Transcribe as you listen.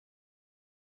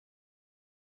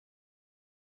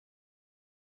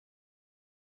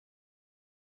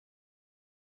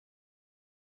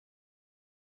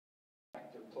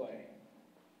play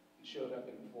and showed up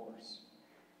in force.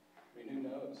 I mean, who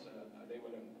knows? They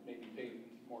would have maybe paid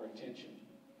more attention.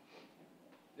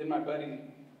 Then my buddy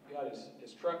got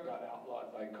his truck got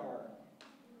outlawed by a car.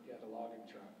 He had a logging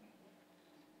truck.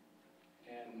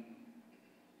 And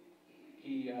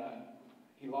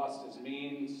he lost his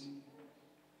means.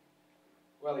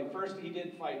 Well, he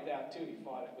did fight that too. He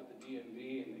fought it with the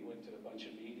DMV, and he went to a bunch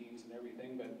of meetings and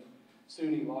everything, but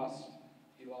soon he lost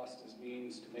his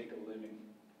means to make a living.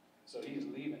 So he's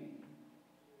leaving.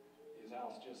 His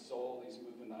house just sold. He's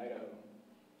moving to Idaho.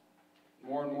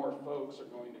 More and more folks are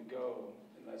going to go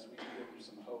unless we can give them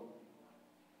some hope.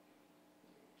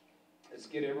 Let's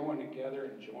get everyone together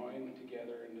and join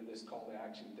together into this call to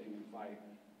action thing and fight.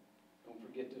 Don't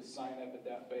forget to sign up at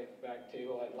that back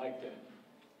table. I'd like to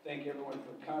thank everyone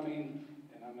for coming,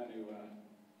 and I'm going to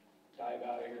dive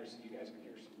out of here so you guys can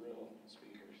hear some real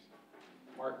speakers.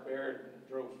 Mark Baird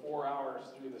drove 4 hours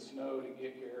through the snow to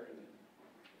get here, and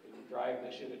the drive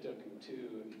that should have took him 2,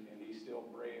 and he still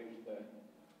braved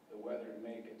the weather to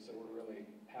make it, so we're really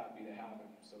happy to have him.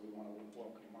 So we want to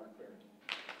welcome Mark Baird.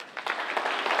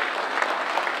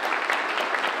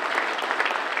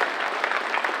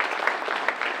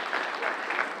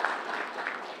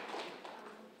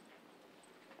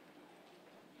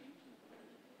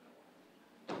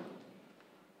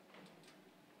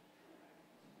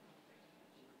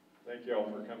 Thank you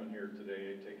all for coming here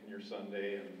today, taking your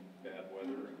Sunday and bad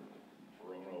weather and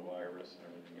coronavirus and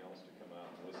everything else to come out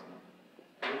and listen.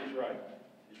 He's right.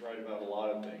 He's right about a lot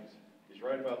of things. He's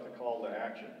right about the call to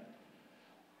action.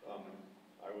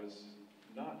 I was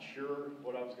not sure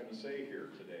what I was going to say here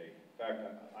today. In fact,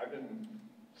 I've been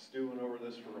stewing over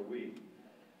this for a week,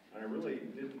 and I really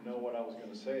didn't know what I was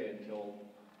going to say until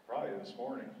probably this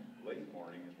morning, late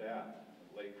morning at that,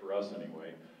 late for us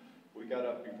anyway. We got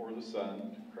up before the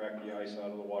sun, cracked the ice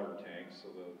out of the water tanks so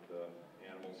that the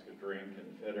animals could drink, and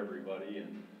fed everybody,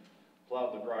 and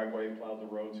plowed the driveway, plowed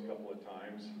the roads a couple of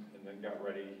times, and then got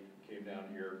ready, came down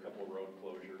here, a couple of road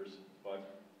closures.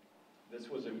 But this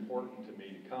was important to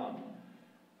me to come.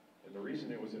 And the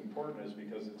reason it was important is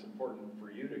because it's important for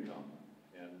you to come.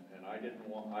 And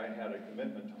I had a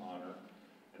commitment to honor,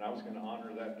 and I was going to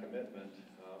honor that commitment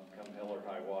come hell or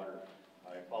high water.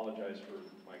 I apologize for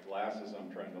my glasses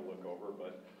I'm trying to look over,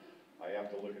 but I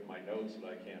have to look at my notes that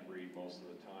I can't read most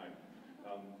of the time.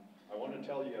 I want to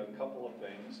tell you a couple of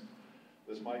things.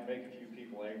 This might make a few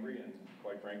people angry, and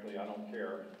quite frankly, I don't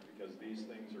care, because these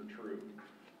things are true.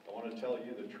 I want to tell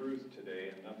you the truth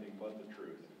today and nothing but the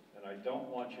truth. And I don't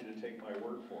want you to take my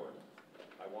word for it.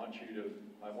 I want you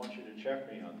to check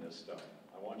me on this stuff.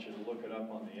 I want you to look it up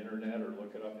on the internet, or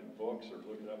look it up in books, or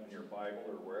look it up in your Bible,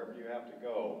 or wherever you have to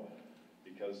go,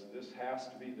 because this has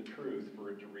to be the truth for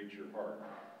it to reach your heart.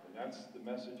 And that's the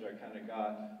message I kind of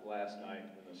got last night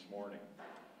and this morning.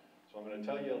 So I'm going to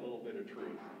tell you a little bit of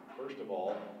truth. First of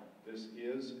all, this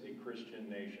is a Christian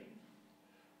nation.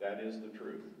 That is the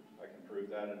truth. I can prove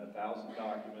that in 1,000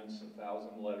 documents,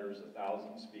 1,000 letters,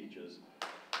 1,000 speeches,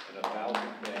 and 1,000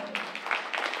 things.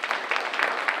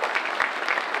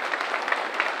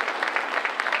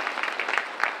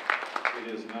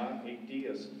 It is not a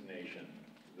deist nation.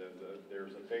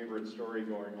 There's a favorite story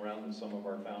going around that some of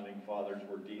our founding fathers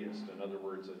were deists. In other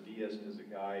words, a deist is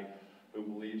a guy who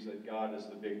believes that God is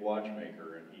the big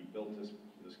watchmaker, and he built this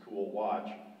cool watch,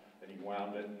 and he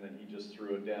wound it, and then he just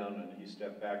threw it down, and he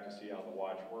stepped back to see how the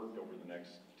watch worked over the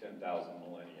next 10,000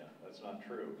 millennia. That's not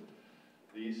true.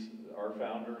 Our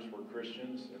founders were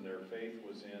Christians, and their faith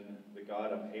was in the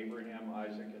God of Abraham,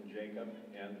 Isaac, and Jacob,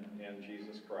 and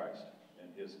Jesus Christ, and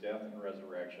his death and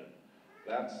resurrection.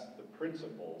 That's the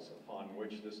principles upon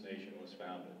which this nation was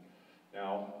founded.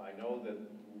 Now, I know that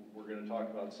we're going to talk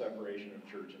about separation of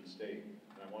church and state.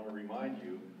 And I want to remind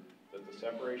you that the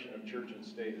separation of church and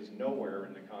state is nowhere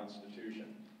in the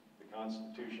Constitution. The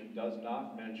Constitution does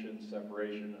not mention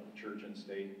separation of church and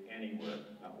state anywhere.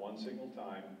 Not one single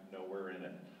time, nowhere in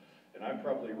it. And I've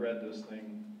probably read this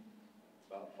thing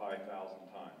about 5,000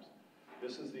 times.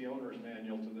 This is the owner's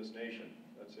manual to this nation.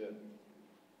 That's it.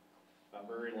 Not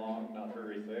very long, not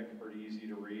very thick, pretty easy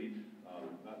to read.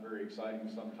 Not very exciting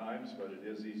sometimes, but it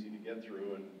is easy to get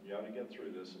through, and you ought to get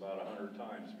through this about 100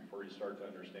 times before you start to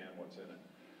understand what's in it.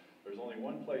 There's only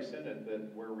one place in it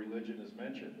where religion is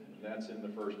mentioned, and that's in the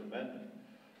First Amendment,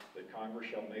 that Congress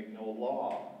shall make no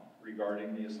law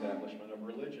regarding the establishment of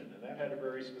religion. And that had a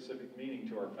very specific meaning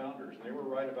to our founders, and they were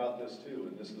right about this too,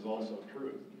 and this is also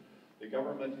truth. The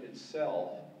government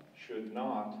itself should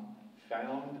not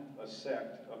found a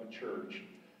sect of a church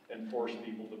and force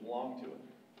people to belong to it.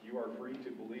 You are free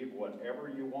to believe whatever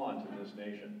you want in this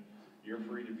nation. You're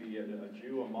free to be a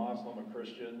Jew, a Muslim, a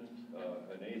Christian,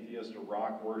 an atheist, a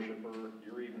rock worshiper.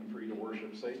 You're even free to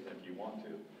worship Satan if you want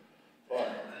to. But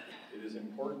it is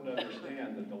important to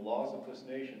understand that the laws of this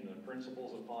nation, the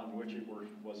principles upon which it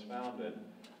was founded,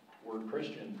 were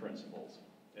Christian principles.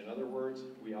 In other words,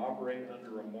 we operate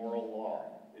under a moral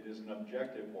law. It is an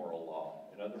objective moral law.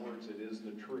 In other words, it is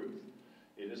the truth.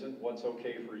 It isn't what's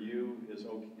okay for you is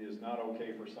not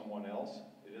okay for someone else.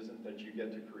 It isn't that you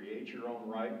get to create your own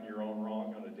right and your own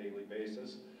wrong on a daily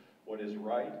basis. What is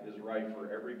right for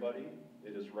everybody.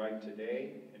 It is right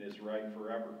today and is right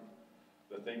forever.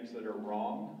 The things that are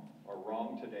wrong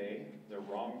today, they're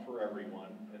wrong for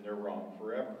everyone, and they're wrong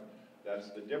forever. That's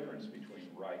the difference between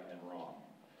right and wrong.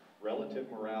 Relative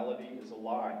morality is a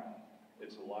lie.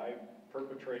 It's a lie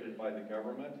perpetrated by the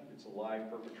government. It's a lie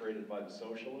perpetrated by the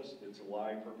socialists. It's a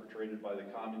lie perpetrated by the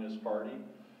Communist Party.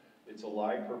 It's a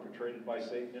lie perpetrated by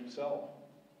Satan himself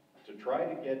to try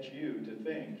to get you to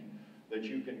think that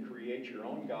you can create your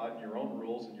own God and your own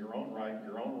rules and your own right and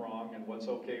your own wrong, and what's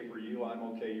okay for you, I'm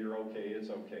okay, you're okay, it's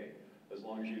okay. As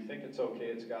long as you think it's okay,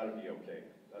 it's got to be okay.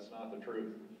 That's not the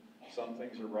truth. Some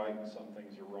things are right and some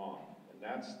things are wrong. And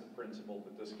that's the principle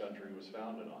that this country was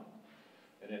founded on.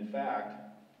 And in fact,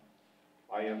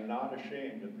 I am not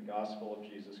ashamed of the gospel of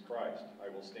Jesus Christ. I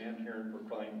will stand here and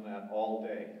proclaim that all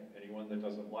day. Anyone that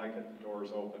doesn't like it, the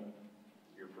door's open.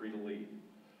 You're free to leave.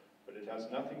 But it has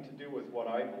nothing to do with what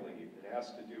I believe. It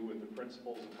has to do with the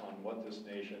principles upon what this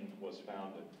nation was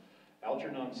founded.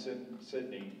 Algernon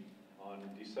Sidney, on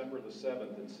December the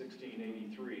 7th in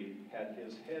 1683, had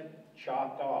his head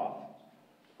chopped off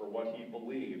for what he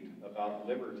believed about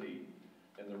liberty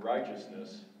and the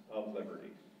righteousness of liberty.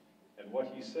 And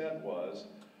what he said was,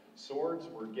 swords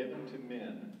were given to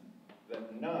men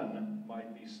that none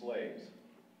might be slaves.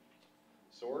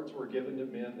 Swords were given to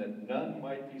men that none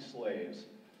might be slaves,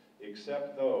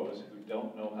 except those who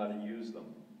don't know how to use them.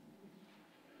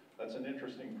 That's an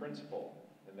interesting principle,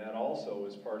 and that also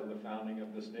is part of the founding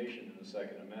of this nation in the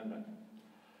Second Amendment.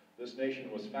 This nation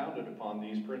was founded upon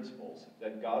these principles,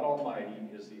 that God Almighty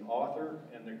is the author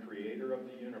and the creator of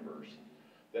the universe,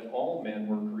 that all men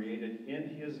were created in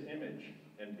his image,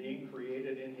 and being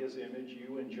created in his image,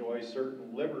 you enjoy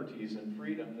certain liberties and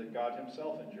freedom that God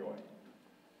himself enjoyed.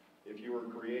 If you were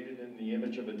created in the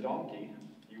image of a donkey,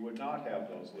 you would not have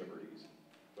those liberties,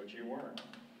 but you weren't.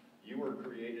 You were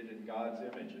created in God's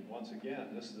image, and once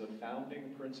again, this is a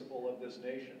founding principle of this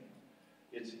nation.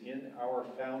 It's in our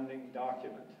founding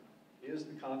document. Is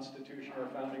the Constitution our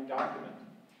founding document?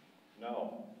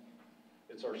 No.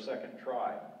 It's our second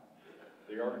try.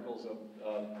 The Articles of,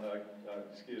 I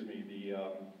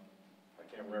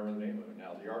can't remember the name of it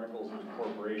now, the Articles of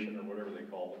Incorporation or whatever they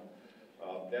call them,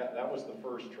 that was the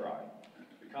first try.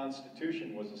 The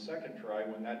Constitution was the second try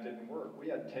when that didn't work. We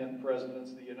had 10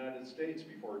 presidents of the United States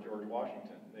before George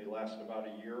Washington. They lasted about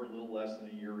a year, a little less than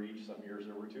a year each. Some years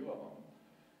there were 2 of them.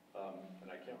 And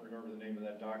I can't remember the name of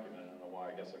that document. I don't know why,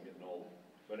 I guess I'm getting old.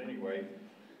 But anyway,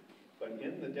 but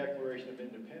in the Declaration of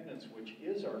Independence, which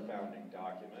is our founding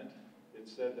document, it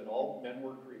said that all men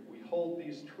were created. We hold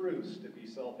these truths to be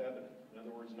self-evident. In other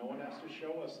words, no one has to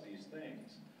show us these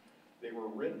things. They were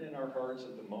written in our hearts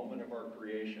at the moment of our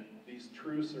creation. These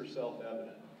truths are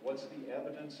self-evident. What's the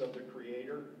evidence of the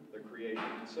Creator? The creation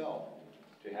itself.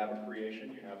 To have a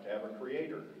creation, you have to have a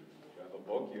creator. To have a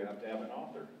book, you have to have an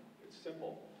author. It's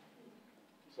simple.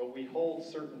 So we hold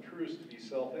certain truths to be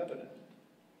self-evident.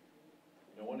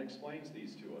 No one explains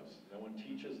these to us. No one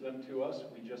teaches them to us.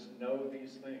 We just know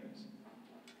these things.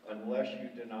 Unless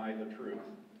you deny the truth.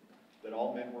 That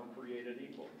all men were created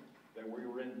equal. That we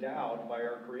were endowed by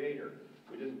our Creator.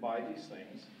 We didn't buy these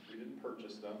things. We didn't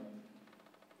purchase them.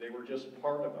 They were just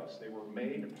part of us. They were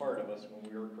made a part of us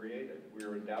when we were created. We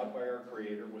were endowed by our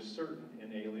Creator with certain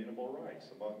inalienable rights.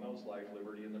 Among those, life,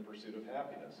 liberty, and the pursuit of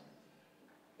happiness.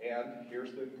 And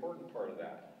here's the important part of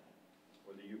that.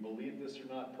 Whether you believe this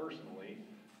or not personally,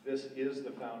 this is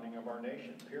the founding of our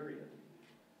nation, period.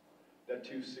 That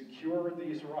to secure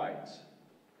these rights,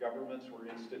 governments were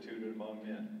instituted among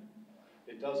men.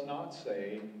 It does not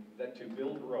say that to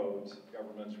build roads,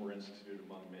 governments were instituted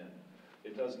among men.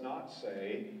 It does not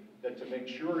say that to make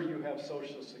sure you have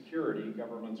Social Security,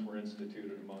 governments were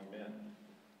instituted among men.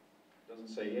 It doesn't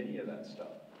say any of that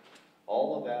stuff.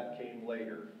 All of that came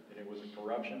later, and it was a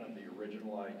corruption of the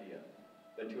original idea.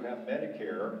 That to have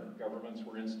Medicare, governments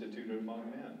were instituted among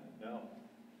men. No.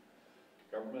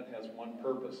 Government has one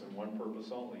purpose and one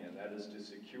purpose only, and that is to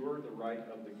secure the right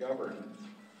of the governed,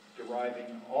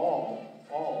 deriving all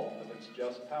of its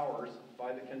just powers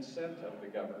by the consent of the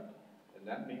governed. And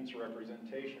that means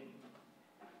representation.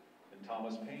 And And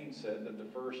Thomas Paine said that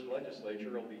the first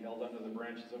legislature will be held under the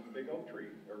branches of a big oak tree.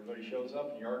 Everybody shows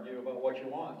up and you argue about what you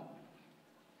want.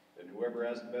 And whoever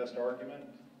has the best argument,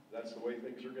 that's the way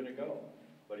things are going to go.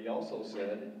 But he also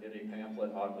said in a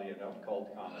pamphlet, oddly enough, called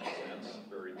Common Sense,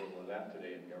 very little of that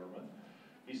today in government,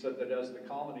 he said that as the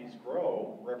colonies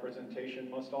grow,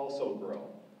 representation must also grow.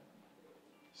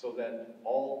 So that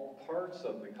all parts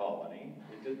of the colony,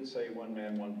 it didn't say one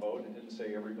man, one vote, it didn't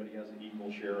say everybody has an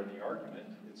equal share in the argument,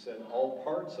 it said all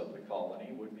parts of the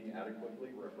colony would be adequately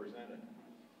represented.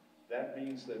 That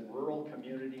means that rural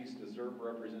communities deserve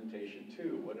representation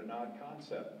too. What an odd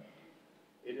concept.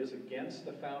 It is against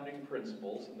the founding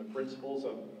principles and the principles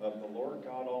of the Lord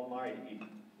God Almighty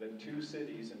that 2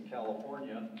 cities in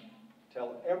California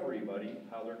tell everybody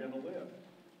how they're going to live.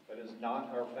 That is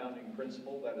not our founding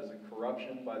principle. That is a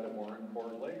corruption by the Warren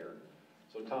Court later.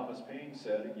 So Thomas Paine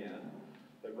said again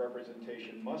that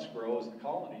representation must grow as the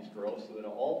colonies grow so that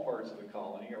all parts of the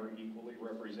colony are equally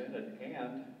represented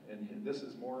and this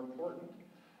is more important,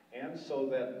 and so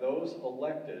that those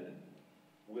elected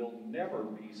will never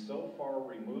be so far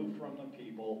removed from the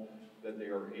people that they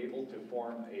are able to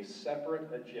form a separate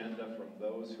agenda from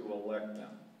those who elect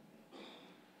them.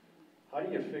 How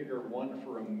do you figure 1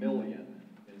 for 1,000,000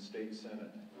 in state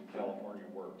senate in California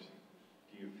works?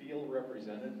 Do you feel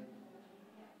represented?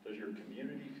 Does your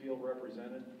community feel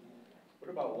represented?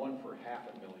 What about 1 for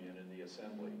 500,000 in the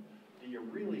assembly? Do you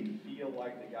really feel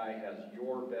like the guy has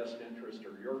your best interest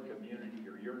or your community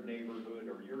or your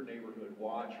neighborhood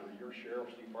watch or your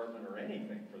sheriff's department or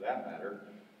anything for that matter?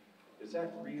 Is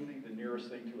that really the nearest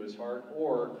thing to his heart?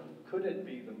 Or could it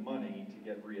be the money to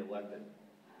get reelected?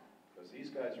 Because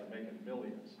these guys are making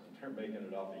millions and they're making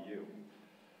it off of you.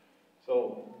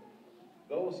 So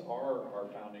those are our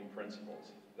founding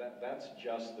principles. That's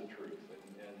just the truth.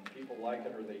 And people like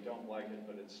it or they don't like it,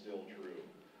 but it's still true.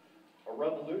 A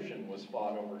revolution was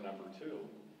fought over number 2,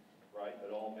 right?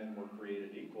 That all men were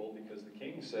created equal because the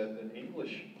king said that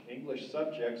English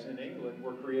subjects in England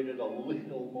were created a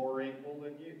little more equal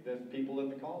than people in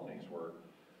the colonies were.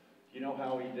 Do you know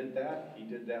how he did that? He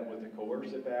did that with the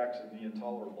coercive acts and the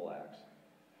intolerable acts.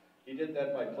 He did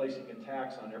that by placing a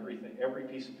tax on every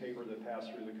piece of paper that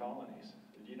passed through the colonies.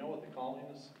 Do you know what the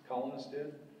colonists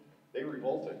did? They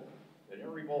revolted. They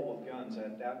didn't revolt with guns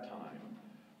at that time.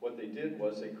 What they did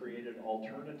was they created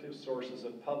alternative sources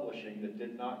of publishing that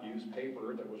did not use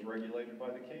paper that was regulated by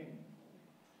the king.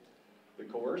 The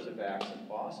coercive acts in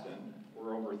Boston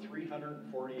were over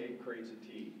 348 crates of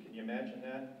tea. Can you imagine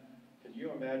that? Can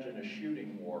you imagine a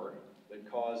shooting war that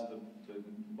caused the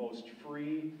most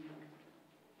free,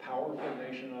 powerful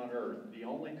nation on earth, the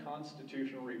only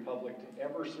constitutional republic to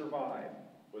ever survive,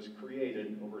 was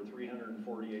created over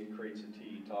 348 crates of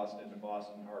tea tossed into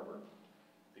Boston Harbor?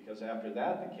 Because after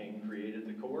that, the king created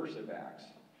the coercive acts,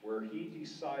 where he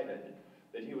decided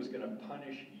that he was going to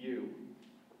punish you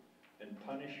and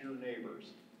punish your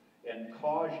neighbors and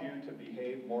cause you to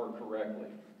behave more correctly.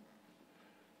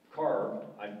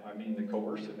 The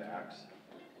coercive acts,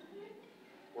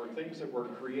 were things that were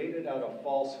created out of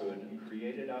falsehood and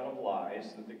created out of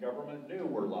lies that the government knew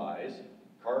were lies.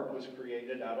 CARB was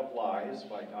created out of lies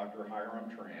by Dr. Hiram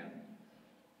Tran.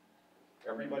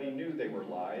 Everybody knew they were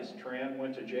lies. Tran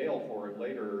went to jail for it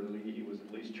later. He was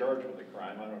at least charged with the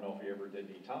crime. I don't know if he ever did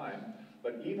any time.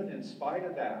 But even in spite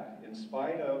of that, in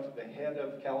spite of the head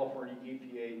of California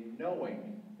EPA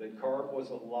knowing that CARB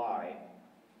was a lie,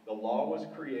 the law was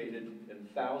created and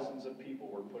thousands of people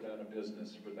were put out of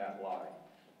business for that lie.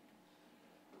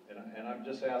 And I'm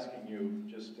just asking you,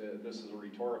 this is a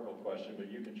rhetorical question,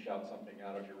 but you can shout something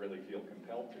out if you really feel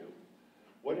compelled to.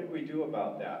 What did we do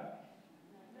about that?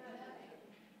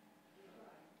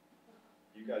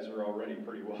 You guys are already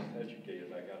pretty well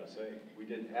educated, I gotta say. We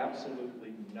did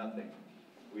absolutely nothing.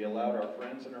 We allowed our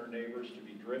friends and our neighbors to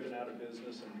be driven out of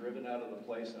business and driven out of the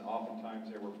place, and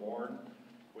oftentimes they were born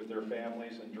with their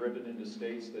families and driven into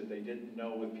states that they didn't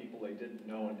know, with people they didn't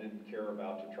know and didn't care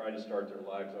about, to try to start their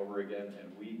lives over again,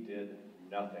 and we did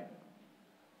nothing.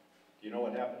 Do you know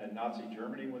what happened in Nazi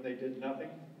Germany when they did nothing?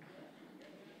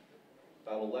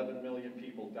 About 11 million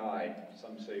people died,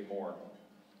 some say more.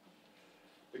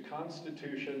 The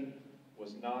Constitution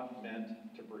was not meant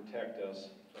to protect us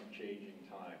from changing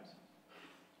times.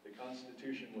 The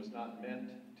Constitution was not meant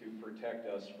to protect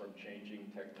us from changing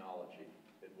technology.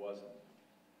 It wasn't.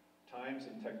 Times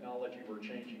and technology were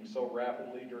changing so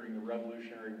rapidly during the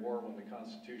Revolutionary War when the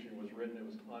Constitution was written, it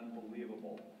was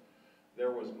unbelievable.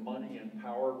 There was money and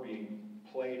power being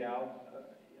played out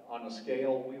on a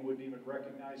scale we wouldn't even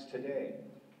recognize today.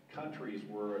 Countries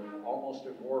were almost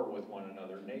at war with one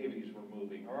another. Navies were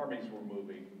moving, armies were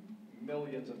moving,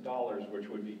 millions of dollars, which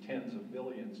would be tens of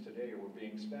billions today, were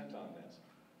being spent on this.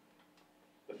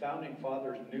 The Founding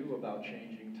Fathers knew about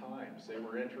changing times. They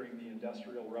were entering the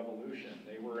Industrial Revolution.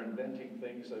 They were inventing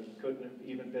things that couldn't have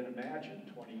even been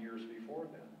imagined 20 years before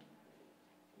then.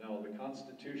 No, the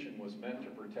Constitution was meant to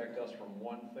protect us from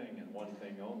one thing and one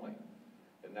thing only,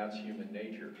 and that's human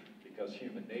nature, because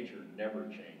human nature never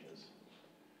changes.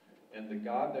 And the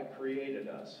God that created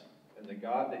us, and the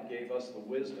God that gave us the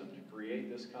wisdom to create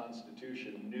this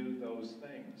Constitution knew those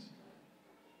things.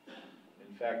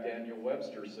 In fact, Daniel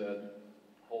Webster said,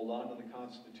 "Hold on to the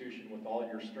Constitution with all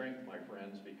your strength, my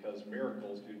friends, because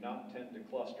miracles do not tend to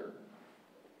cluster.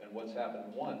 And what's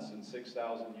happened once in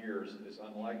 6,000 years is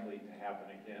unlikely to happen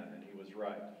again," and he was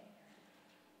right.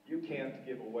 You can't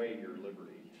give away your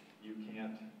liberty. You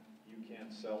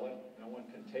can't sell it. No one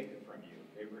can take it from you.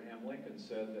 Abraham Lincoln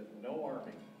said that no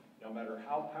army, no matter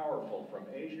how powerful from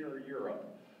Asia or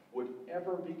Europe, would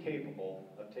ever be capable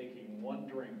of taking one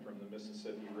drink from the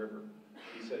Mississippi River.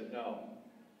 He said, no.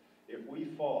 If we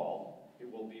fall,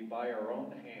 it will be by our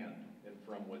own hand and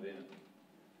from within.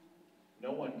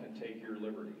 No one can take your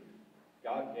liberty.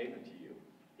 God gave it to you.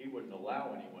 He wouldn't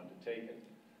allow anyone to take it.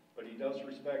 But he does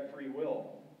respect free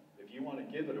will. If you want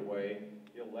to give it away,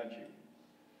 he'll let you.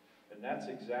 And that's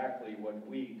exactly what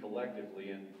we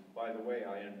collectively, and by the way,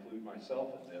 I include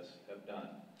myself in this, have done.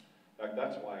 In fact,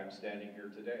 that's why I'm standing here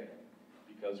today.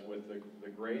 Because with the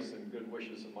grace and good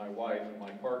wishes of my wife and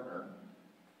my partner,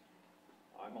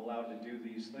 I'm allowed to do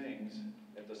these things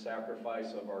at the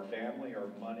sacrifice of our family, our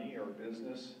money, our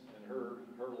business, and her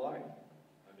life.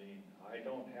 I mean, I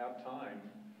don't have time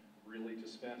really to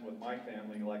spend with my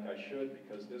family like I should,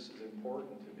 because this is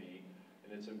important to me,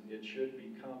 and it should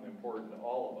become important to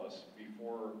all of us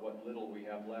before what little we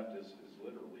have left is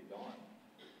literally gone.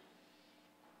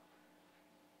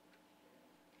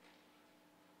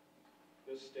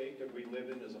 This state that we live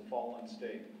in is a fallen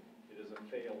state. It is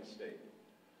a failed state.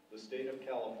 The state of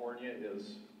California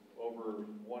is over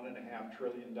 $1.5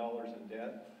 trillion in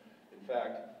debt. In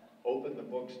fact,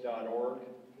 openthebooks.org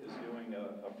is doing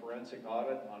a forensic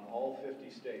audit on all 50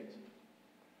 states.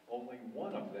 Only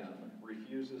one of them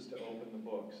refuses to open the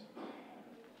books.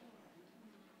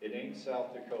 It ain't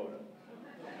South Dakota.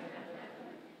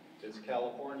 It's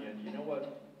California. And you know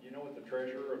what the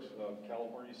treasurer of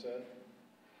California said?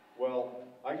 Well,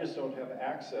 I just don't have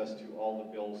access to all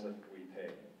the bills that we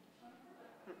pay.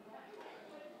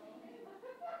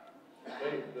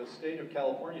 The state of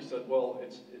California said, well,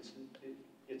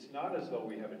 it's not as though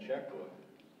we have a checkbook.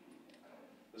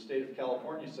 The state of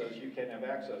California says you can't have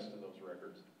access to those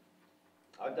records.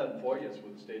 I've done FOIAs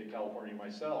with the state of California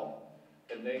myself,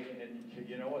 and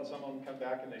you know what? Some of them come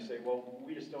back and they say, well,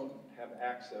 we just don't have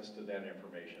access to that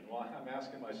information. Well, I'm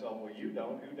asking myself, well, you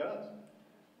don't, who does?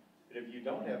 And if you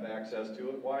don't have access to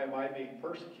it, why am I being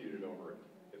persecuted over it?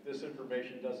 If this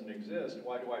information doesn't exist,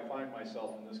 why do I find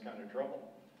myself in this kind of trouble?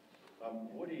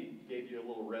 Woody gave you a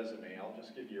little resume. I'll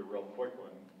just give you a real quick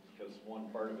one, because one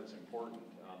part of it's important.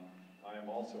 I am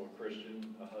also a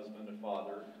Christian, a husband, a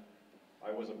father.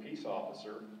 I was a peace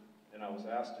officer, and I was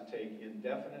asked to take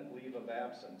indefinite leave of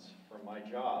absence from my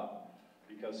job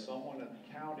because someone in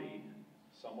county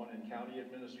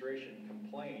administration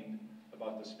complained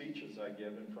about the speeches I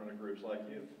give in front of groups like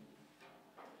you.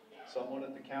 Someone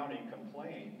at the county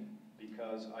complained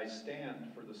because I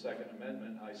stand for the Second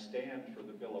Amendment, I stand for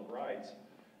the Bill of Rights,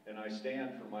 and I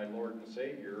stand for my Lord and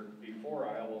Savior before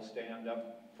I will stand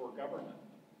up for government.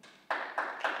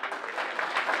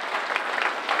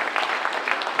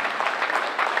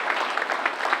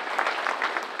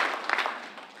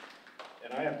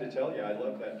 And I have to tell you, I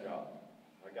love that job.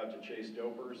 I got to chase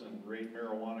dopers and raid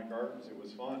marijuana gardens. It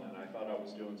was fun, and I thought I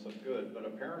was doing some good. But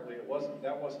apparently that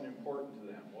wasn't important to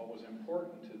them. What was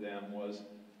important to them was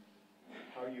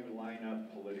how you line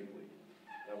up politically.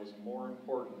 That was more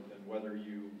important than whether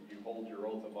you hold your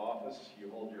oath of office, you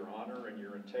hold your honor and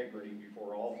your integrity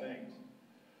before all things.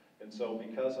 And so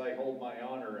because I hold my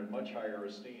honor in much higher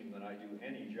esteem than I do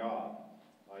any job,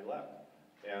 I left.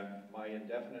 And my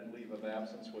indefinite leave of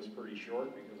absence was pretty short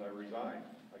because I resigned.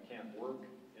 I can't work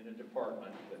in a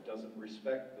department that doesn't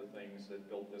respect the things that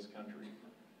built this country.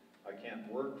 I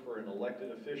can't work for an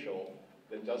elected official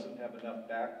that doesn't have enough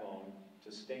backbone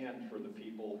to stand for the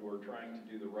people who are trying to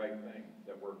do the right thing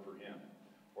that work for him,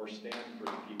 or stand for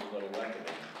the people that elected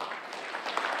him.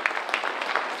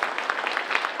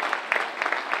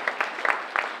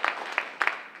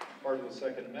 Part of the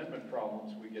Second Amendment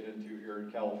problems we get into here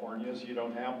in California is you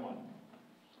don't have one.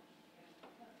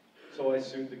 So I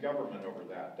sued the government over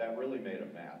that. That really made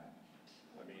them mad.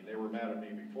 I mean, they were mad at me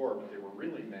before, but they were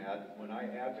really mad when I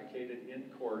advocated in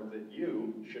court that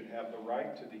you should have the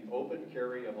right to the open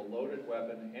carry of a loaded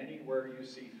weapon anywhere you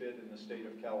see fit in the state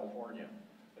of California.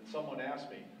 And someone asked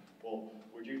me, well,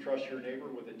 would you trust your neighbor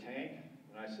with a tank?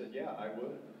 And I said, yeah, I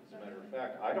would. As a matter of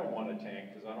fact, I don't want a tank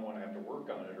because I don't want to have to work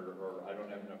on it, or I don't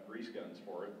have enough grease guns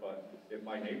for it. But if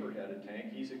my neighbor had a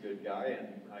tank, he's a good guy, and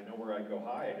I know where I'd go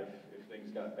hide if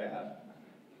things got bad.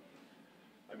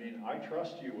 I mean, I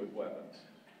trust you with weapons.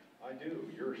 I do.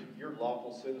 You're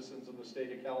lawful citizens of the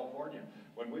state of California.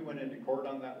 When we went into court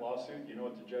on that lawsuit, you know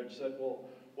what the judge said?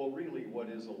 Well, really, what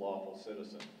is a lawful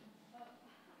citizen?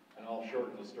 And I'll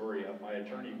shorten the story up. My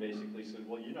attorney basically said,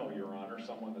 well, you know, Your Honor,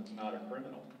 someone that's not a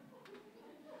criminal.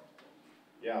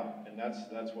 Yeah, and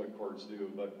that's what courts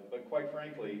do. But quite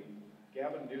frankly,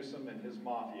 Gavin Newsom and his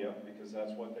mafia, because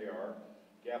that's what they are,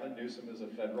 Gavin Newsom is a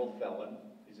federal felon.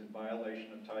 He's in violation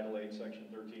of Title 8, Section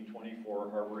 1324,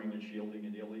 harboring and shielding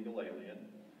an illegal alien.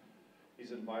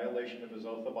 He's in violation of his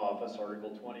oath of office,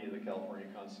 Article 20 of the California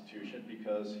Constitution,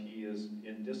 because he is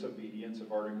in disobedience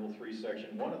of Article 3,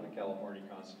 Section 1 of the California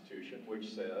Constitution,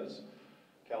 which says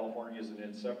California is an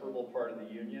inseparable part of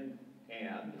the Union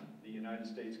and the United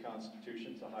States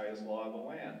Constitution is the highest law of the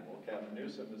land. Well, Gavin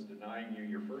Newsom is denying you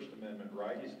your First Amendment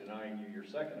right. He's denying you your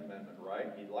Second Amendment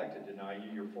right. He'd like to deny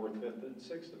you your Fourth, Fifth, and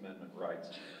Sixth Amendment rights.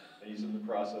 And he's in the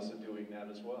process of doing that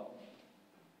as well.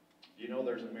 You know,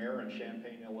 there's a mayor in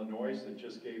Champaign, Illinois that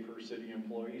just gave her city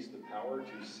employees the power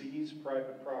to seize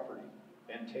private property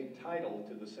and take title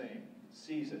to the same.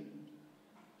 Seize it.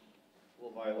 A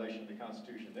little violation of the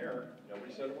Constitution there.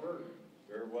 Nobody said a word.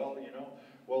 Very well, you know.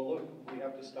 Well, look, we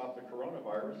have to stop the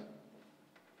coronavirus.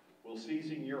 Will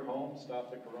seizing your home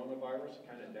stop the coronavirus?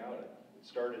 Kind of doubt it. It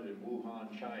started in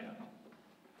Wuhan, China.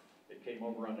 It came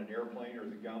over on an airplane or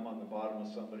the gum on the bottom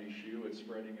of somebody's shoe. It's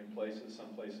spreading in places.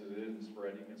 Some places it isn't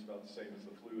spreading. It's about the same as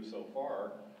the flu so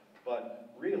far.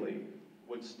 But really,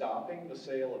 would stopping the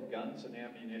sale of guns and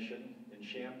ammunition in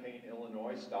Champaign,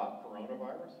 Illinois stop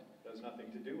coronavirus? It has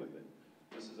nothing to do with it.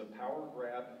 This is a power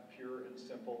grab, pure and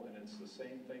simple, and it's the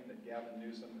same thing that Gavin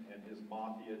Newsom and his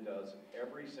mafia does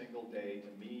every single day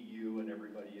to me, you, and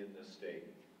everybody in this state.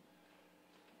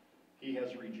 He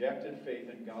has rejected faith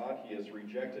in God, he has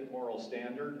rejected moral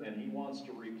standard, and he wants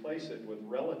to replace it with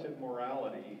relative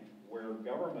morality, where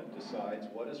government decides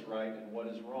what is right and what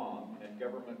is wrong, and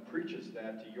government preaches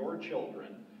that to your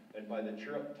children, and by the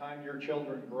time your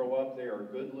children grow up, they are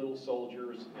good little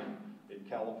soldiers in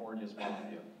California's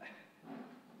mafia.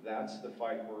 That's the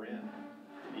fight we're in.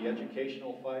 The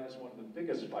educational fight is one of the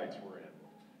biggest fights we're in.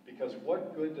 Because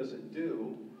what good does it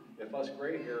do if us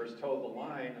gray hairs toe the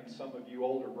line and some of you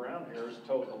older brown hairs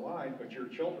toe the line, but your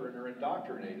children are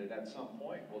indoctrinated at some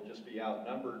point? We'll just be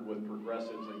outnumbered with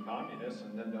progressives and communists,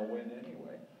 and then they'll win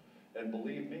anyway. And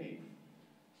believe me,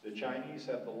 the Chinese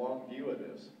have the long view of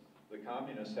this. The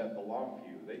communists have the long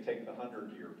view. They take the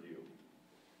 100-year view.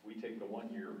 We take the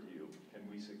 1-year view. Can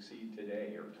we succeed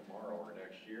today or tomorrow or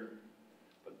next year?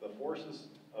 But the forces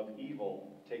of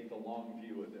evil take the long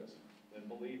view of this. And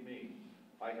believe me,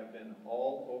 I have been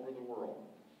all over the world.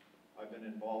 I've been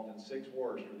involved in 6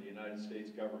 wars for the United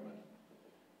States government,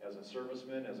 as a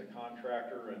serviceman, as a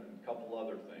contractor, and a couple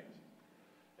other things.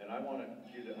 And I want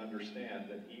you to understand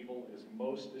that evil is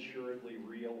most assuredly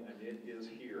real, and it is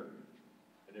here.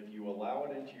 And if you allow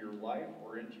it into your life,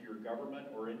 or into your government,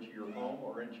 or into your home,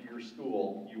 or into your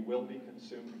school, you will be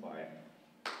consumed by it.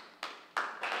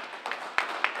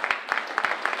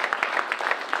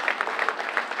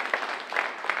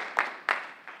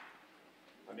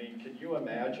 I mean, can you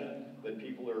imagine that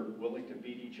people are willing to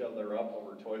beat each other up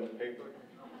over toilet paper?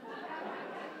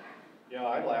 Yeah,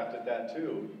 I laughed at that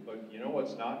too, but you know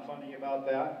what's not funny about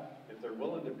that? If they're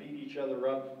willing to beat each other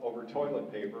up over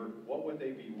toilet paper, what would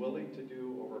they be willing to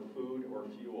do over food or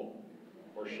fuel,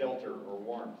 or shelter or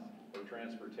warmth, or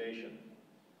transportation?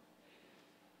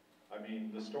 I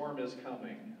mean, the storm is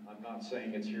coming. I'm not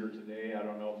saying it's here today. I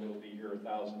don't know if it'll be here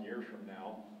 1,000 years from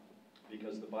now,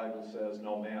 because the Bible says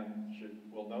no man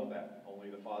will know that. Only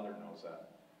the Father knows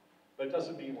that. But it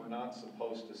doesn't mean we're not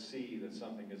supposed to see that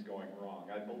something is going wrong.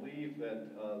 I believe that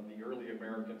the early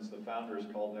Americans, the founders,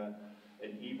 called that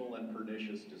an evil and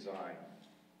pernicious design.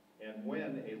 And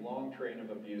when a long train of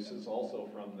abuses, also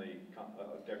from the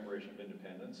Declaration of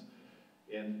Independence,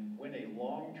 and when a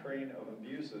long train of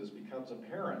abuses becomes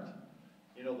apparent,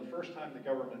 you know, the first time the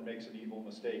government makes an evil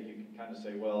mistake, you can kind of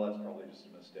say, well, that's probably just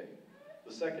a mistake.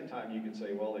 The second time you can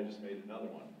say, well, they just made another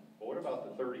one. But what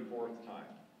about the 34th time?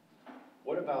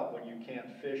 What about when you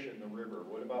can't fish in the river?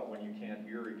 What about when you can't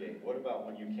irrigate? What about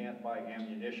when you can't buy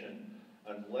ammunition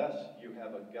unless you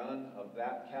have a gun of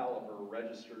that caliber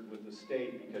registered with the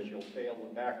state, because you'll fail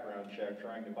the background check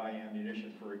trying to buy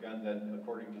ammunition for a gun that,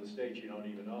 according to the state, you don't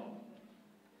even own.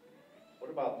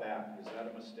 What about that? Is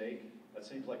that a mistake? That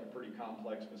seems like a pretty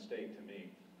complex mistake to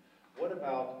me. What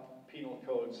about Penal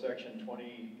Code Section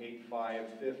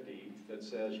 28550 that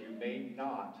says you may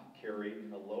not carry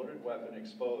a loaded weapon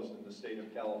exposed in the state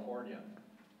of California?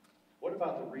 What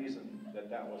about the reason that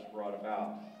that was brought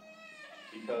about?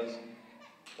 Because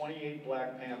 28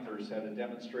 Black Panthers had a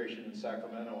demonstration in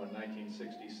Sacramento in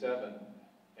 1967,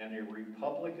 and a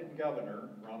Republican governor,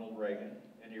 Ronald Reagan,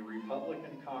 and a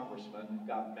Republican congressman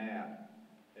got mad.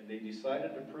 And they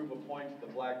decided to prove a point to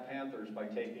the Black Panthers by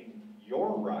taking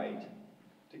your right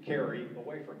to carry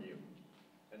away from you.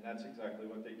 And that's exactly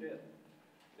what they did.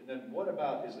 And then what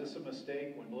about, is this a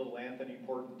mistake when little Anthony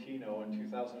Portantino in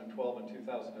 2012 and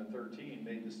 2013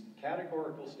 made this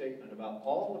categorical statement about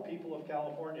all the people of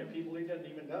California, people he didn't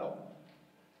even know?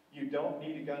 You don't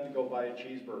need a gun to go buy a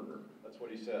cheeseburger. That's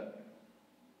what he said.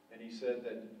 And he said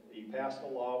that he passed a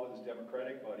law with his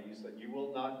Democratic buddies that you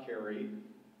will not carry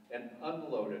an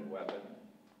unloaded weapon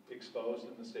exposed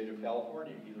in the state of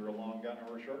California, either a long gun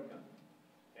or a short gun,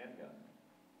 handgun.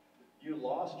 You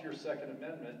lost your Second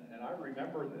Amendment, and I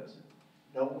remember this.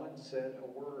 No one said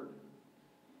a word.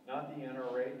 Not the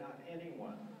NRA, not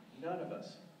anyone. None of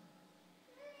us.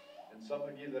 And some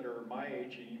of you that are my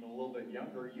age and even a little bit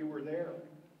younger, you were there.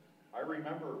 I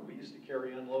remember we used to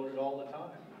carry unloaded all the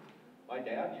time. My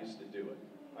dad used to do it.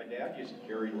 My dad used to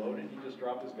carry loaded. He'd just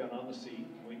drop his gun on the seat,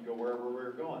 and we'd go wherever we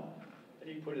were going. And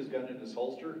he'd put his gun in his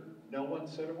holster. No one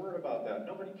said a word about that.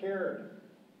 Nobody cared.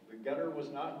 The gutter was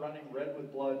not running red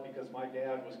with blood because my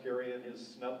dad was carrying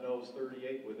his snub-nosed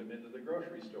 38 with him into the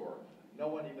grocery store. No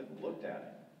one even looked at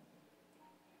it.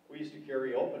 We used to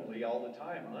carry openly all the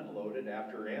time, unloaded,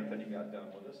 after Anthony got done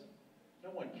with us. No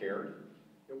one cared.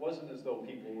 It wasn't as though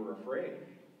people were afraid.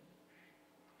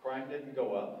 Crime didn't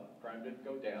go up. Crime didn't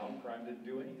go down. Crime didn't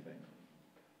do anything.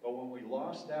 But when we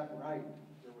lost that right,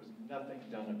 there was nothing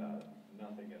done about it.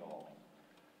 Nothing at all.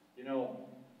 You know,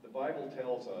 the Bible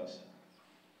tells us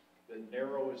that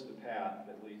narrow is the path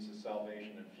that leads to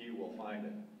salvation and few will find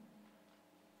it.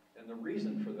 And the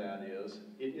reason for that is,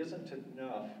 it isn't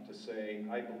enough to say,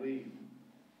 I believe.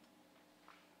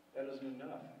 That isn't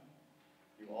enough.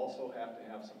 You also have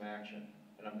to have some action.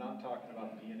 And I'm not talking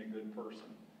about being a good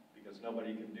person, because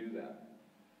nobody can do that.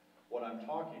 What I'm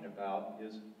talking about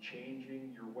is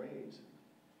changing your ways.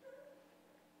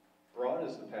 Broad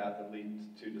is the path that leads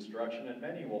to destruction, and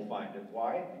many will find it.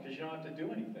 Why? Because you don't have to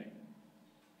do anything.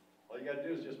 All you got to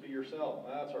do is just be yourself.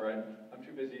 That's all right. I'm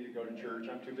too busy to go to church.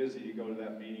 I'm too busy to go to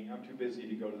that meeting. I'm too busy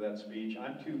to go to that speech.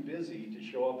 I'm too busy to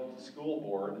show up at the school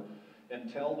board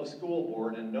and tell the school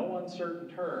board in no uncertain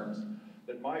terms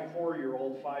that my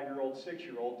 4-year-old, 5-year-old,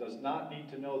 6-year-old does not need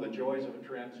to know the joys of a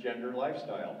transgender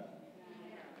lifestyle.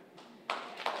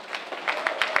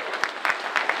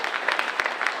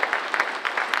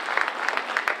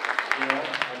 You know,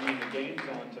 I mean, the game's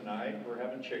on tonight. We're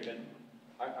having chicken.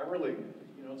 I really,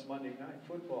 you know, it's Monday night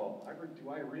football. Do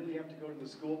I really have to go to the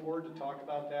school board to talk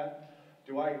about that?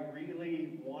 Do I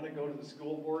really want to go to the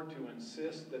school board to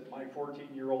insist that my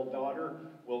 14-year-old daughter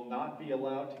will not be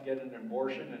allowed to get an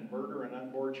abortion and murder an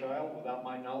unborn child without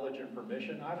my knowledge and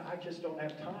permission? I just don't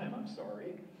have time, I'm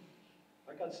sorry.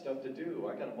 I got stuff to do.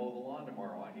 I got to mow the lawn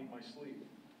tomorrow. I need my sleep.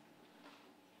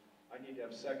 I need to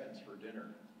have seconds for dinner.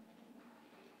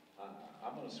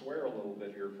 I'm going to swear a little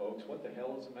bit here, folks. What the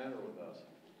hell is the matter with us?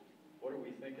 What are we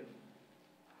thinking?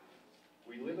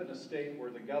 We live in a state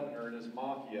where the governor and his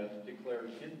mafia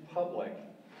declared in public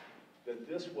that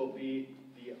this will be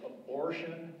the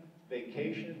abortion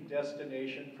vacation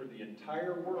destination for the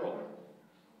entire world.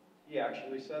 He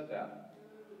actually said that.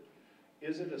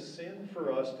 Is it a sin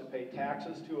for us to pay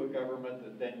taxes to a government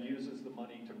that then uses the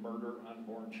money to murder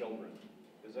unborn children?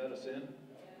 Is that a sin?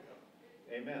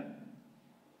 Amen.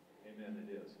 Amen,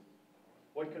 it is.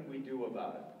 What can we do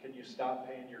about it? Can you stop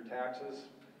paying your taxes?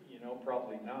 You know,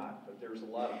 probably not, but there's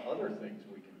a lot of other things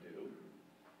we can do.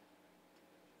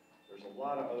 There's a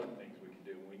lot of other things we can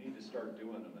do, and we need to start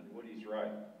doing them, and Woody's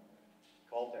right.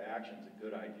 Call to action is a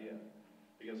good idea,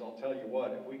 because I'll tell you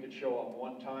what, if we could show up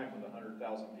one time with 100,000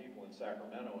 people in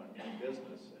Sacramento and mean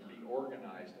business and be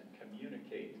organized and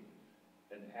communicate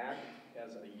and act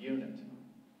as a unit,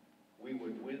 we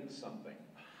would win something.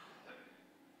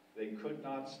 They could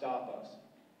not stop us.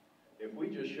 If we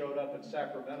just showed up in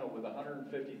Sacramento with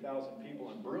 150,000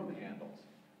 people in broom handles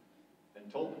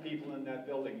and told the people in that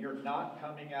building, you're not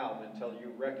coming out until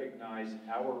you recognize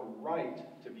our right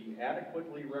to be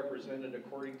adequately represented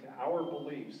according to our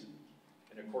beliefs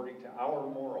and according to our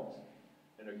morals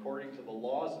and according to the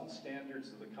laws and standards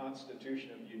of the Constitution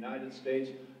of the United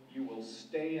States, you will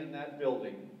stay in that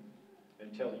building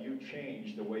until you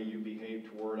change the way you behave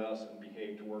toward us and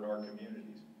behave toward our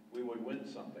communities. We would win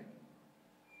something.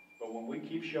 But when we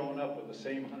keep showing up with the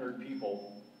same 100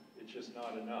 people, it's just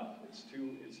not enough. It's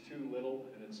too little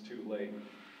and it's too late.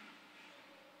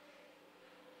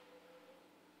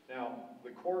 Now,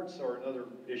 the courts are another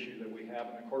issue that we have,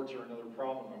 and the courts are another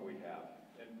problem that we have.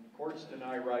 And courts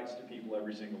deny rights to people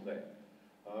every single day.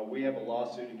 We have a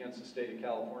lawsuit against the state of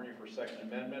California for Second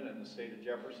Amendment, and the state of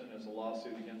Jefferson has a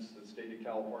lawsuit against the state of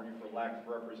California for lack of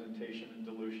representation and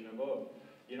dilution of vote.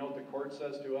 You know what the court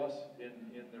says to us in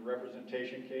the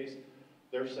representation case?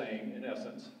 They're saying, in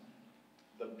essence,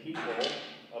 the people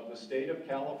of the state of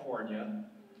California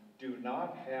do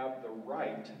not have the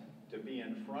right to be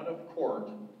in front of court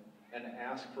and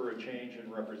ask for a change in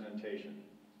representation.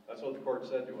 That's what the court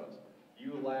said to us.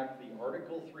 You lack the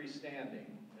Article 3 standing.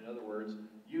 In other words,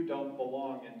 you don't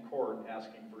belong in court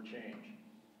asking for change.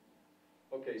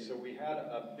 Okay, so we had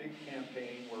a big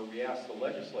campaign where we asked the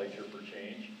legislature for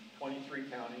change. 23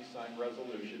 counties signed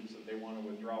resolutions that they want to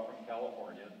withdraw from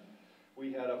California.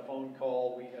 We had a phone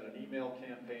call, we had an email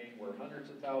campaign where hundreds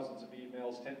of thousands of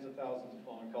emails, tens of thousands of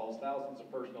phone calls, thousands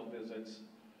of personal visits,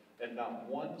 and not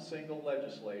one single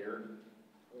legislator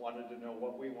wanted to know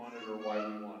what we wanted or why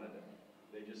we wanted it.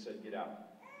 They just said, get out.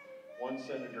 One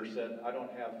senator said, I don't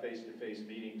have face-to-face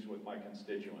meetings with my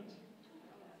constituents.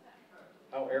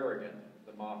 How arrogant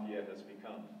the mafia has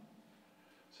become.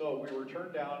 So we were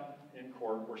turned down in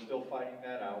court. We're still fighting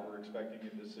that out. We're expecting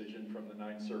a decision from the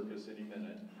Ninth Circus any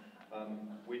minute.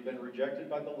 We've been rejected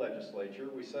by the legislature.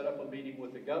 We set up a meeting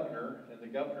with the governor, and the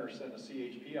governor sent a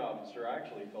CHP officer. I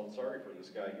actually felt sorry for this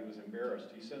guy. He was embarrassed.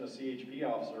 He sent a CHP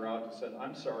officer out and said,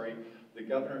 I'm sorry, the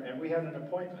governor, and we had an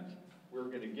appointment. We were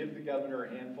going to give the governor a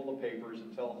handful of papers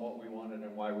and tell him what we wanted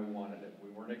and why we wanted it. We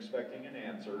weren't expecting an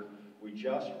answer. We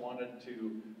just wanted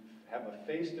to have a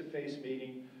face-to-face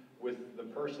meeting with the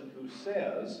person who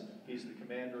says he's the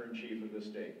commander-in-chief of the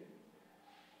state.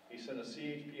 He sent a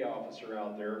CHP officer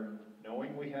out there,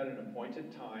 knowing we had an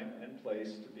appointed time and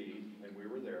place to be, and we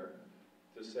were there,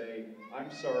 to say,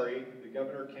 I'm sorry, the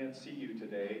governor can't see you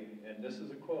today, and this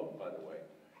is a quote, by the way,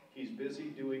 he's busy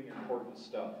doing important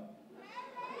stuff.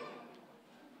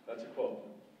 That's a quote.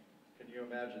 Can you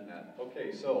imagine that?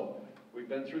 Okay, so we've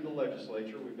been through the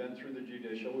legislature, we've been through the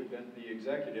judicial, we've been the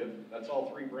executive, that's all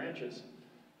three branches.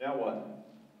 Now what?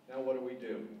 Now what do we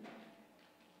do?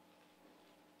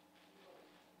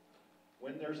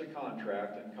 When there's a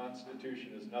contract, and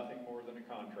Constitution is nothing more than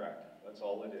a contract, that's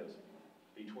all it is,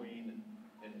 between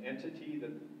an entity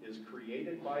that is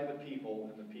created by the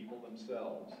people and the people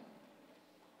themselves.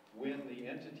 When the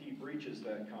entity breaches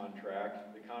that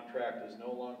contract, the contract is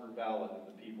no longer valid and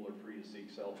the people are free to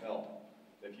seek self-help.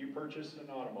 If you purchased an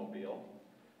automobile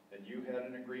and you had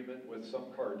an agreement with some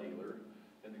car dealer,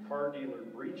 and the car dealer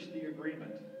breached the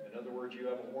agreement, in other words, you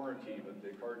have a warranty, but the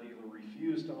car dealer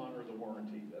refused to honor the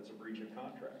warranty, that's a breach of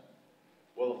contract.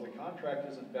 Well, if the contract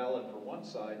isn't valid for one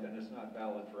side, then it's not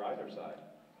valid for either side.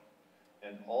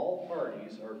 And all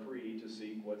parties are free to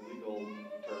seek what legal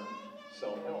term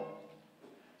self-help.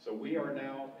 So we are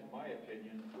now, in my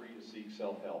opinion, free to seek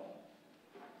self-help.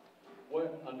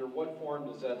 Under what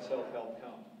form does that self-help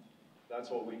come? That's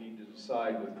what we need to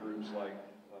decide with groups like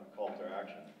Call to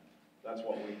Action. That's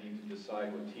what we need to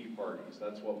decide with Tea Parties.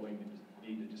 That's what we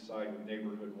need to decide with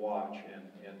Neighborhood Watch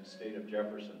and the state of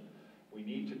Jefferson. We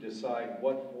need to decide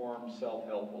what form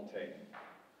self-help will take.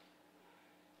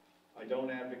 I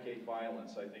don't advocate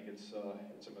violence. I think it's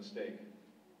a mistake.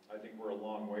 I think we're a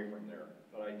long way from there.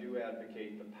 But I do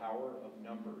advocate the power of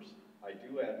numbers. I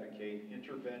do advocate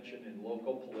intervention in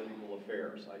local political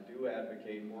affairs. I do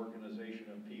advocate organization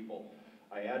of people.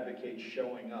 I advocate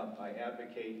showing up. I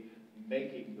advocate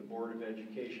making the Board of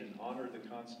Education honor the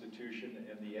Constitution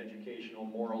and the educational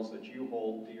morals that you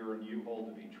hold dear and you hold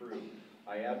to be true.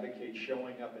 I advocate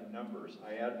showing up in numbers.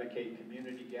 I advocate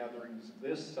community gatherings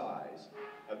this size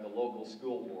at the local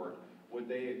school board. Would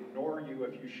they ignore you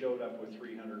if you showed up with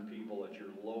 300 people at your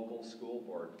local school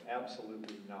board?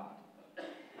 Absolutely not.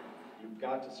 You've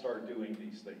got to start doing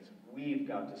these things. We've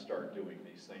got to start doing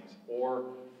these things, or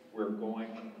we're going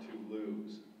to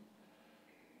lose.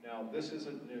 Now, this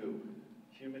isn't new.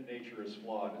 Human nature is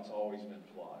flawed. It's always been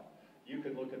flawed. You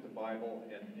can look at the Bible,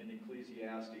 and in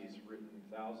Ecclesiastes, written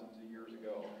thousands of years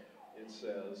ago, it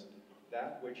says,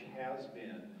 that which has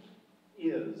been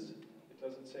is, it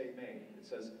doesn't say may, it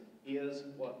says is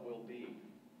what will be.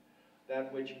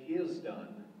 That which is done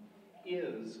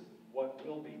is what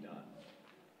will be done.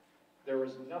 There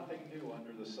is nothing new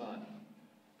under the sun.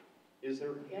 Is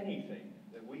there anything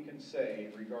that we can can say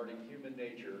regarding human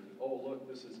nature, oh, look,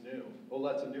 this is new. Oh,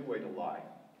 that's a new way to lie.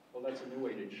 Oh, that's a new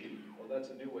way to cheat. Oh, that's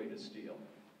a new way to steal.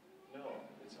 No,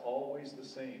 it's always the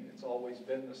same. It's always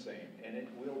been the same, and it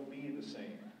will be the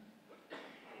same.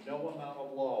 No amount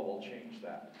of law will change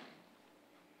that.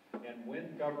 And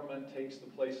when government takes the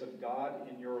place of God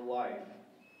in your life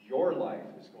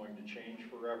is going to change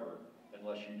forever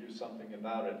unless you do something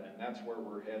about it, and that's where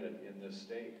we're headed in this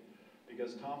state.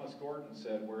 Because Thomas Gordon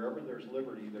said, wherever there's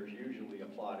liberty, there's usually a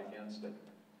plot against it.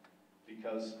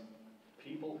 Because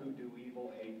people who do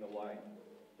evil hate the light.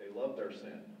 They love their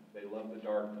sin. They love the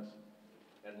darkness.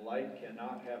 And light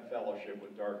cannot have fellowship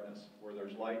with darkness. Where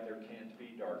there's light, there can't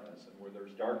be darkness. And where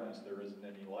there's darkness, there isn't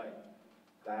any light.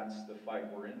 That's the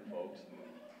fight we're in, folks.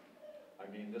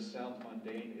 I mean, this sounds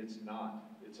mundane. It's not.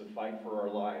 It's a fight for our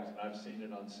lives. And I've seen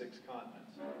it on 6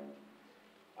 continents.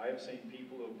 I have seen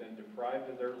people who have been deprived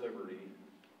of their liberty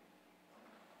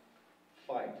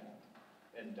fight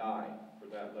and die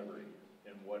for that liberty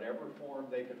in whatever form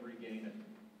they can regain it.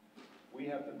 We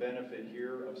have the benefit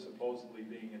here of supposedly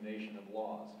being a nation of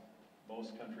laws.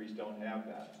 Most countries don't have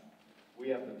that. We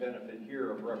have the benefit here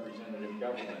of representative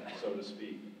government, so to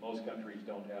speak. Most countries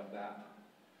don't have that.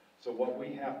 So what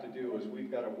we have to do is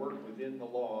we've got to work within the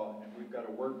law and we've got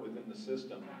to work within the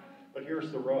system. But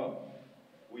here's the rub.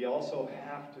 We also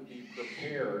have to be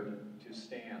prepared to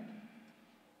stand.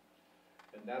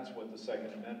 And that's what the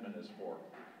Second Amendment is for.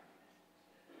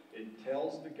 It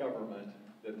tells the government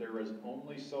that there is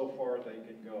only so far they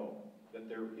can go, that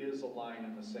there is a line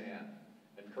in the sand.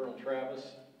 And Colonel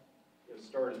Travis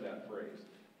started that phrase.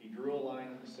 He drew a line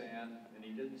in the sand, and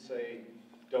he didn't say,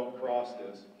 don't cross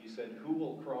this. He said, who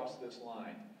will cross this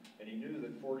line? And he knew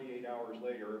that 48 hours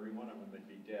later, every one of them would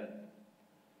be dead.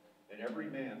 And every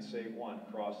man, save one,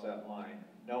 crossed that line,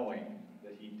 knowing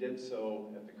that he did so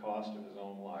at the cost of his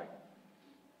own life,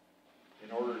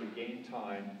 in order to gain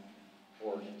time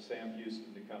for Sam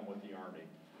Houston to come with the Army.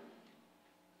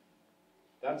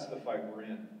 That's the fight we're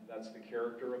in. That's the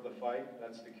character of the fight.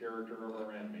 That's the character of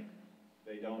our enemy.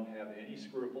 They don't have any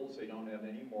scruples. They don't have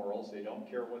any morals. They don't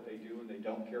care what they do, and they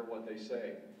don't care what they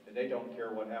say. And they don't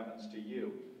care what happens to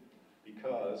you.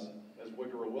 Because, as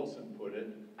Woodrow Wilson put it,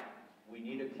 we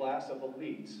need a class of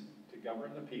elites to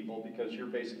govern the people because you're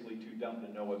basically too dumb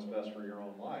to know what's best for your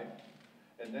own life.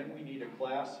 And then we need a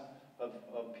class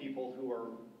of people who are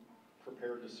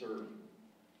prepared to serve.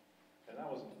 And that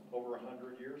was over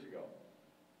 100 years ago.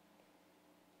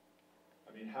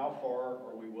 I mean, how far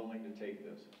are we willing to take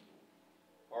this?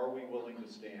 Are we willing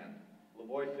to stand?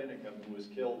 LaVoy Finicum, who was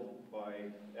killed by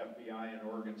FBI and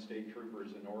Oregon State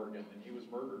Troopers in Oregon, and he was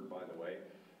murdered, by the way,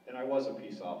 and I was a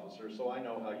peace officer, so I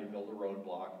know how you build a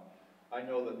roadblock. I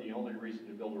know that the only reason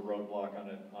to build a roadblock on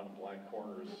a blind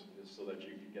corner is so that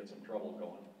you can get some trouble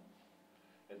going.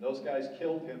 And those guys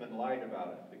killed him and lied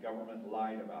about it. The government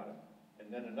lied about it.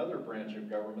 And then another branch of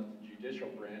government, the judicial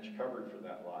branch, covered for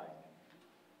that lie.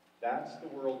 That's the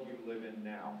world you live in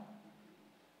now.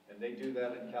 And they do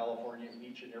that in California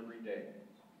each and every day.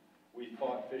 We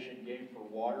fought Fish and Game for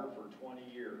water for 20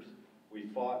 years. We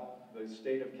fought the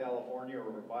state of California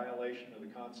over a violation of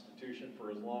the Constitution for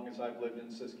as long as I've lived in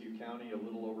Siskiyou County, a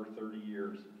little over 30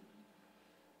 years.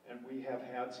 And we have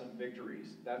had some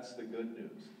victories. That's the good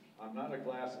news. I'm not a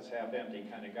glass is half empty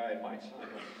kind of guy. It might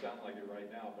sound like it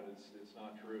right now, but it's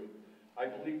not true. I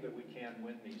believe that we can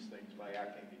win these things by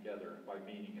acting together, by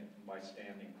meaning it, by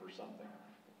standing for something.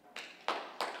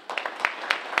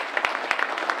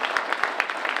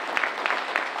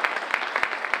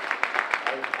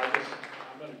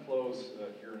 I'm going to close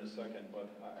here in a second, but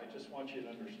I just want you to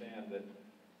understand that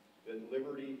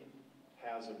liberty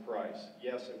has a price.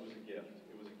 Yes, it was a gift.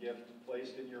 It was a gift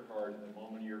placed in your heart at the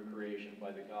moment of your creation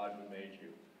by the God who made you.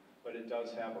 But it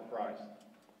does have a price.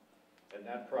 And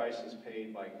that price is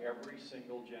paid by every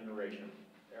single generation.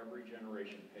 Every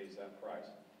generation pays that price.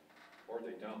 Or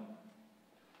they don't.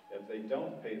 If they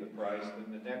don't pay the price,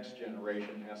 then the next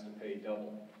generation has to pay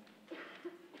double.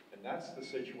 And that's the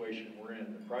situation we're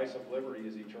in. The price of liberty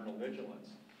is eternal vigilance.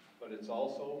 But it's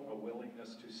also a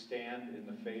willingness to stand in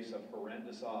the face of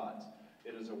horrendous odds.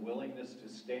 It is a willingness to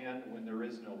stand when there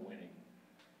is no winning.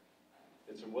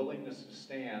 It's a willingness to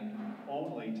stand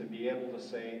only to be able to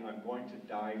say, I'm going to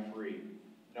die free,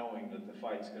 knowing that the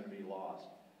fight's going to be lost.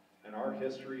 And our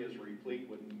history is replete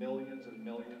with millions and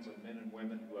millions of men and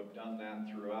women who have done that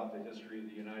throughout the history of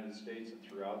the United States and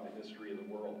throughout the history of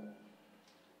the world.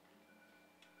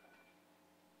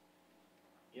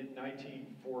 In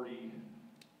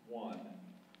 1941,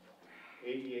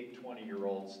 88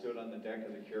 20-year-olds stood on the deck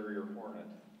of the carrier Hornet,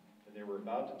 and they were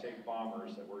about to take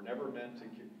bombers that were never meant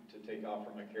to take off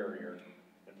from a carrier,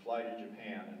 and fly to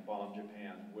Japan and bomb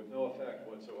Japan with no effect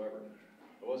whatsoever.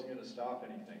 It wasn't going to stop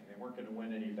anything. They weren't going to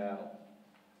win any battle.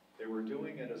 They were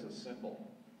doing it as a symbol.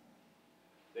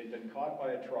 They'd been caught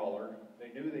by a trawler. They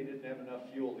knew they didn't have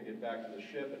enough fuel to get back to the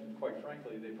ship, and quite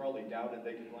frankly, they probably doubted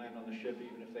they could land on the ship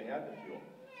even if they had the fuel.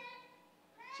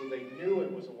 So they knew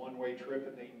it was a one-way trip,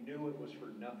 and they knew it was for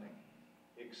nothing,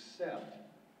 except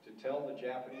to tell the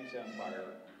Japanese Empire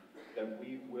that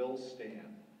we will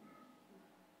stand,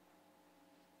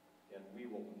 and we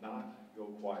will not go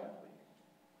quietly.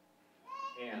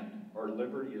 And our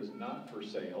liberty is not for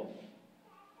sale,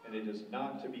 and it is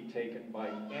not to be taken by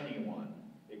anyone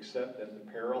except at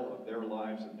the peril of their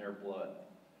lives and their blood.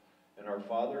 And our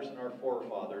fathers and our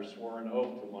forefathers swore an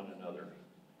oath to one another.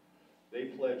 They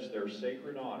pledged their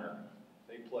sacred honor,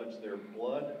 they pledged their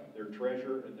blood, their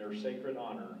treasure, and their sacred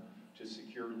honor to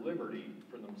secure liberty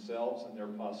for themselves and their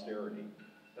posterity.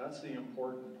 That's the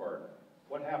important part.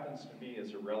 What happens to me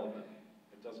is irrelevant.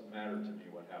 It doesn't matter to me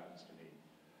what happens to me.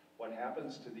 What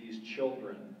happens to these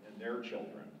children and their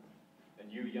children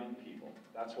and you young people,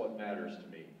 that's what matters to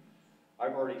me.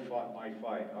 I've already fought my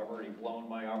fight. I've already blown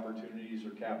my opportunities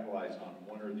or capitalized on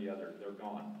one or the other. They're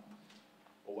gone.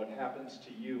 But what happens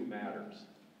to you matters.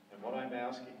 And what I'm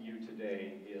asking you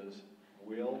today is,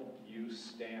 will you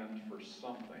stand for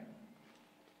something?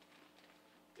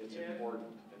 It's important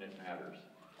and it matters.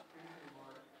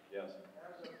 Yes.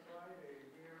 As of Friday,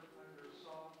 we are under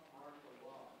soft martial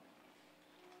law.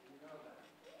 You know that.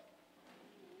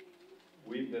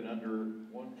 We've been under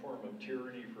one form of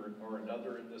tyranny or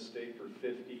another in this state for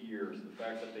 50 years. The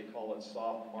fact that they call it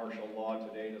soft martial law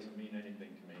today doesn't mean anything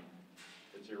to me.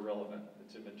 It's irrelevant.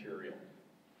 It's immaterial.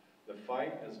 The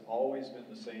fight has always been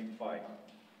the same fight.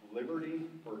 Liberty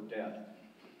or death.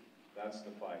 That's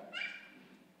the fight.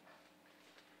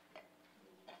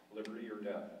 Liberty or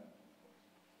death.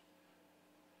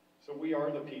 So we are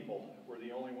the people. We're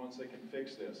the only ones that can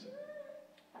fix this.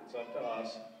 It's up to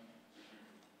us.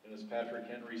 And as Patrick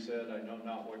Henry said, I know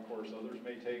not what course others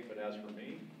may take, but as for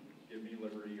me, give me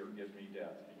liberty or give me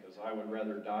death, because I would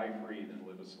rather die free than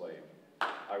live a slave.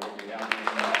 I would be happy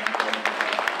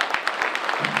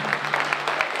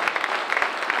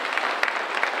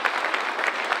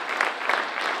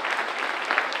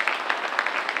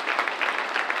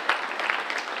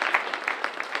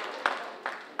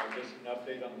Just an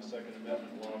update on the Second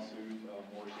Amendment lawsuit.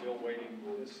 We're still waiting.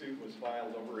 This suit was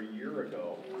filed over a year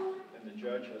ago, and the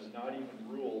judge has not even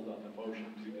ruled on the motion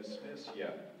to dismiss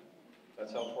yet.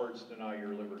 That's how courts deny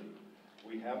your liberty.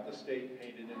 We have the state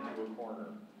painted into a corner.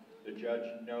 The judge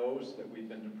knows that we've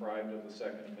been deprived of the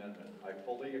Second Amendment. I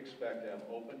fully expect to have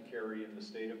open carry in the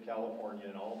state of California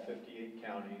in all 58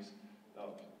 counties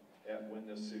when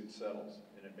this suit settles.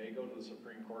 And it may go to the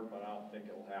Supreme Court, but I don't think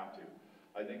it'll have to.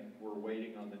 I think we're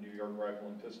waiting on the New York Rifle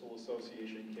and Pistol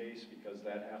Association case, because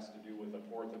that has to do with a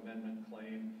Fourth Amendment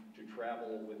claim to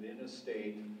travel within a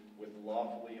state with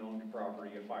lawfully owned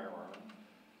property, a firearm,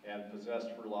 and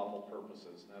possessed for lawful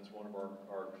purposes. And that's one of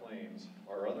our claims.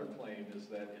 Our other claim is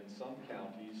that in some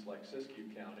counties, like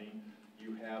Siskiyou County,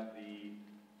 you have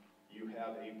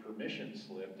a permission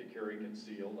slip to carry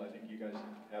concealed. I think you guys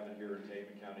have it here in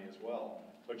Tama County as well.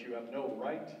 But you have no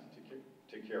right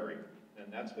to carry.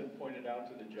 And that's been pointed out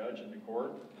to the judge in the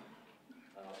court.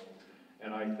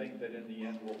 And I think that in the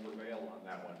end we'll prevail on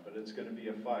that one. But it's going to be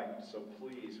a fight. So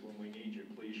please, when we need you,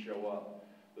 please show up.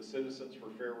 The Citizens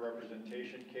for Fair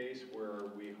Representation case,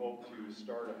 where we hope to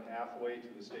start a pathway to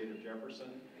the state of Jefferson.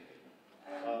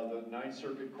 The Ninth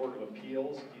Circuit Court of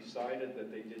Appeals decided that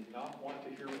they did not want to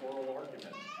hear oral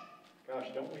arguments. Gosh,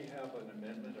 don't we have an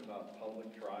amendment about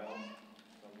public trial?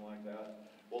 Something like that.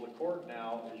 Well, the court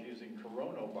now is using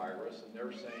coronavirus, and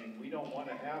they're saying, we don't want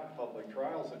to have public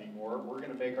trials anymore. We're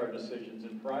going to make our decisions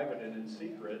in private and in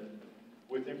secret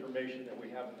with information that we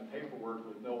have in the paperwork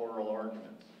with no oral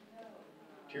arguments.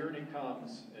 Tyranny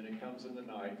comes, and it comes in the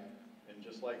night, and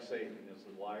just like Satan is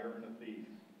a liar and a thief,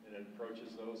 and it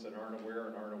approaches those that aren't aware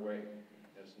and aren't awake.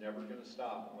 And it's never going to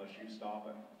stop unless you stop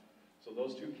it. So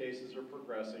those two cases are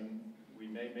progressing. We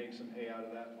may make some hay out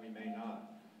of that, and we may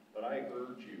not. But I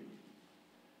urge you,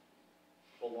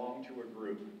 belong to a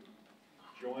group.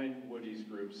 Join Woody's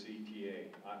group, CTA,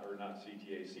 or not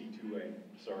CTA, C2A,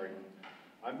 sorry.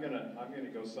 I'm gonna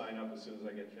go sign up as soon as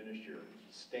I get finished here.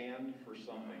 Stand for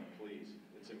something, please.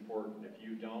 It's important. If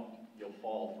you don't, you'll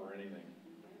fall for anything.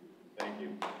 Thank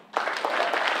you.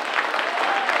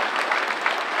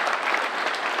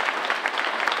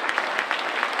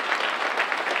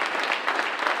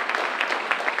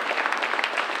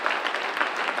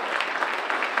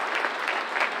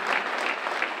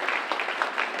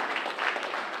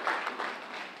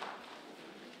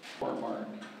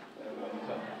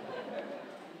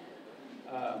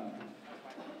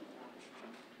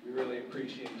 We really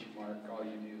appreciate you, Mark, all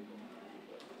you do.